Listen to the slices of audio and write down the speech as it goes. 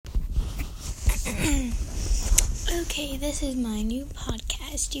Okay, this is my new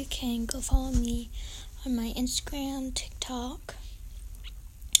podcast. You can go follow me on my Instagram, TikTok,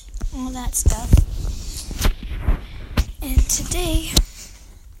 all that stuff. And today,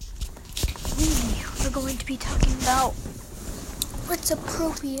 we are going to be talking about what's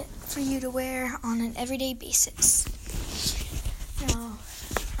appropriate for you to wear on an everyday basis. Now,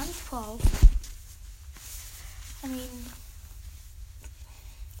 I'm 12.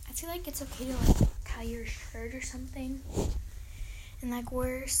 I feel like it's okay to tie your shirt or something and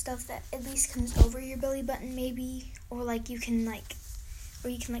wear stuff that at least comes over your belly button maybe, or you can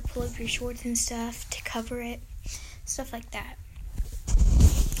pull up your shorts and stuff to cover it, stuff like that.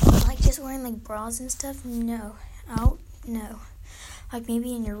 Just wearing bras and stuff, no.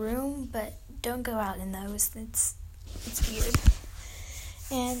 Maybe in your room, but don't go out in those. It's weird.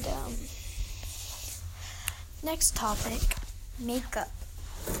 And next topic, makeup.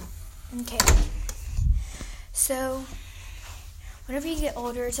 Okay, so whenever you get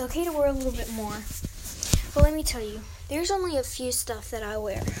older, it's okay to wear a little bit more. But let me tell you, there's only a few stuff that I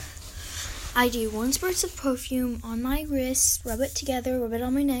wear. I do 1 spritz of perfume on my wrists, rub it together, rub it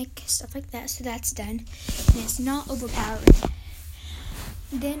on my neck, stuff like that, so that's done. And it's not overpowering.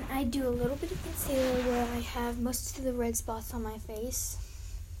 Then I do a little bit of concealer where I have most of the red spots on my face.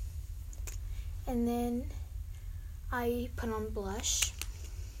 And then I put on blush.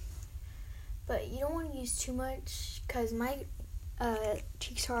 But you don't want to use too much because my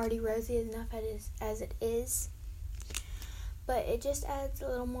cheeks are already rosy enough as it is. But it just adds a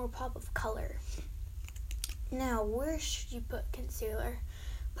little more pop of color. Now, where should you put concealer?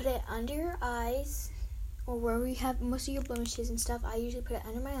 Put it under your eyes, or where you have most of your blemishes and stuff. I usually put it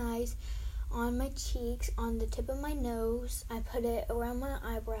under my eyes, on my cheeks, on the tip of my nose. I put it around my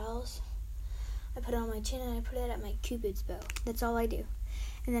eyebrows. I put it on my chin, and I put it at my Cupid's bow. That's all I do.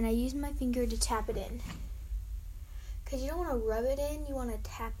 And then I use my finger to tap it in. Because you don't want to rub it in, you want to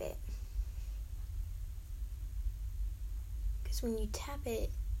tap it. Because when you tap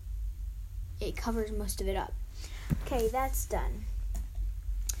it, it covers most of it up. Okay, that's done.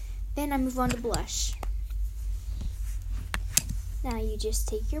 Then I move on to blush. Now you just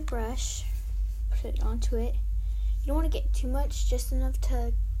take your brush, put it onto it. You don't want to get too much, just enough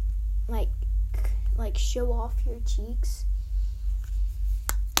to show off your cheeks,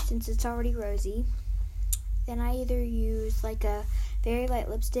 since it's already rosy. Then I either use a very light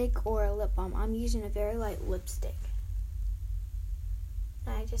lipstick or a lip balm. I'm using a very light lipstick.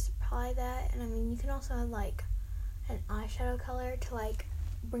 And I just apply that, and you can also have an eyeshadow color to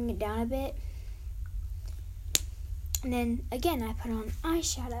bring it down a bit. And then again I put on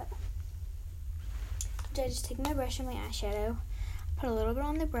eyeshadow. So I just take my brush and my eyeshadow, put a little bit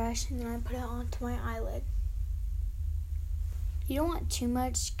on the brush, and then I put it onto my eyelid. You don't want too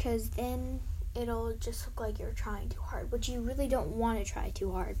much because then it'll just look like you're trying too hard, but you really don't want to try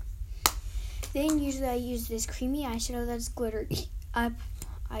too hard. Then usually I use this creamy eyeshadow that's glittery. I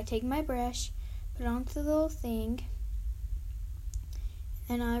take my brush, put it onto the little thing,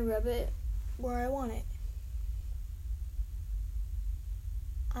 and I rub it where I want it.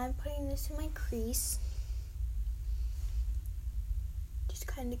 I'm putting this in my crease, just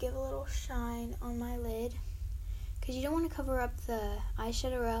kind of give a little shine on my lid. Because you don't want to cover up the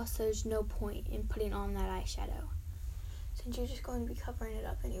eyeshadow, or else there's no point in putting on that eyeshadow, since you're just going to be covering it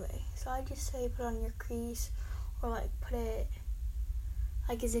up anyway. So I just say put on your crease, or put it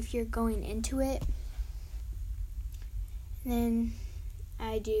as if you're going into it. And then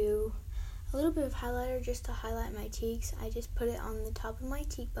I do a little bit of highlighter just to highlight my cheeks. I just put it on the top of my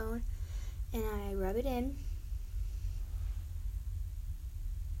cheekbone, and I rub it in.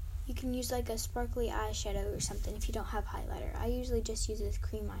 You can use a sparkly eyeshadow or something if you don't have highlighter. I usually just use this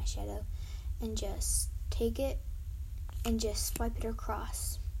cream eyeshadow and just take it and just swipe it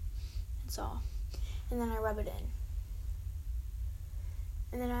across. That's all. And then I rub it in.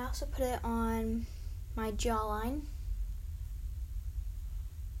 And then I also put it on my jawline.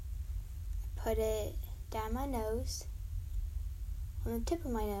 Put it down my nose, on the tip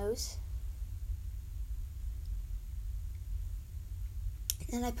of my nose.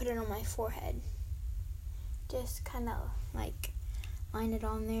 And I put it on my forehead. Just kind of line it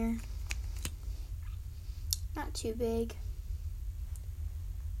on there. Not too big.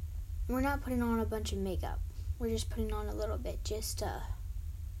 We're not putting on a bunch of makeup. We're just putting on a little bit just to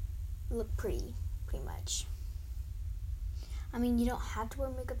look pretty much. You don't have to wear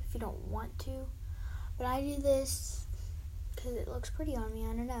makeup if you don't want to. But I do this because it looks pretty on me.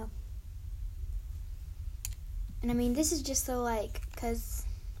 I don't know. And this is just so because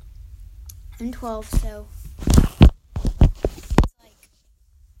I'm 12, so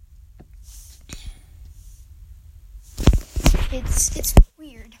it's It's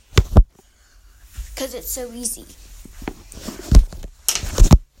weird because it's so easy.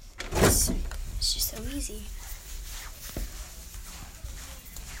 It's just so easy.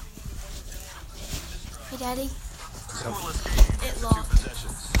 Hey, Daddy. It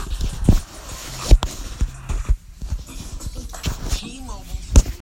locked.